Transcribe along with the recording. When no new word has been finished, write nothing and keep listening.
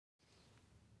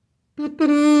Ooh,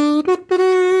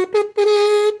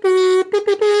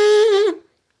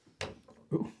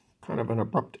 kind of an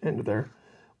abrupt end there.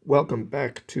 Welcome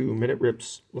back to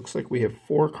MinuteRips. Looks like we have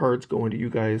 4 cards going to you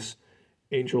guys.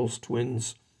 Angels,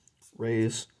 Twins,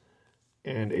 Rays,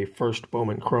 and a first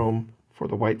Bowman Chrome for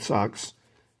the White Sox.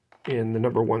 In the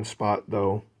number 1 spot,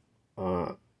 though,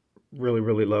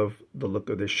 really love the look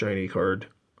of this shiny card.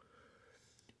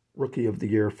 Rookie of the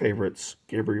Year favorites,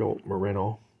 Gabriel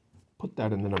Moreno. Put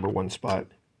that in the number 1 spot.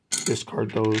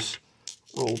 Discard those.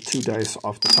 Roll 2 dice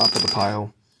off the top of the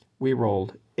pile. We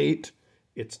rolled 8.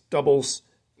 It's doubles.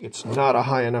 It's not a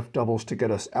high enough doubles to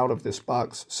get us out of this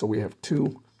box, so we have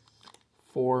 2,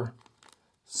 4,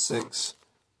 6,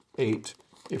 8.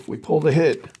 If we pull the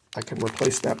hit, I can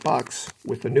replace that box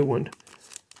with a new one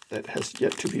that has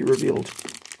yet to be revealed.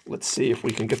 Let's see if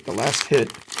we can get the last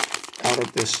hit out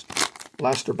of this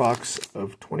blaster box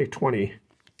of 2020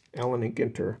 Allen and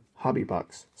Ginter hobby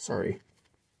box. Sorry,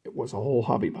 it was a whole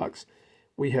hobby box.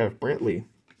 We have Brantley.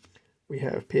 We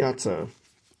have Piazza.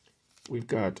 We've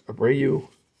got Abreu,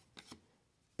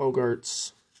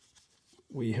 Bogarts.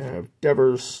 We have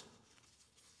Devers,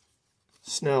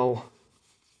 Snell.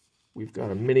 We've got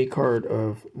a mini card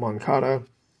of Moncada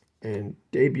and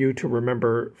debut to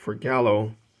remember for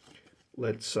Gallo.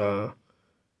 Let's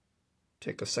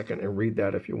take a second and read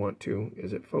that if you want to.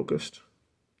 Is it focused?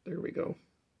 There we go.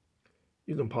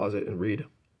 You can pause it and read.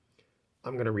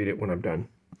 I'm going to read it when I'm done.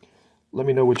 Let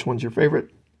me know which one's your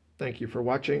favorite. Thank you for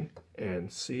watching,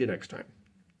 and see you next time.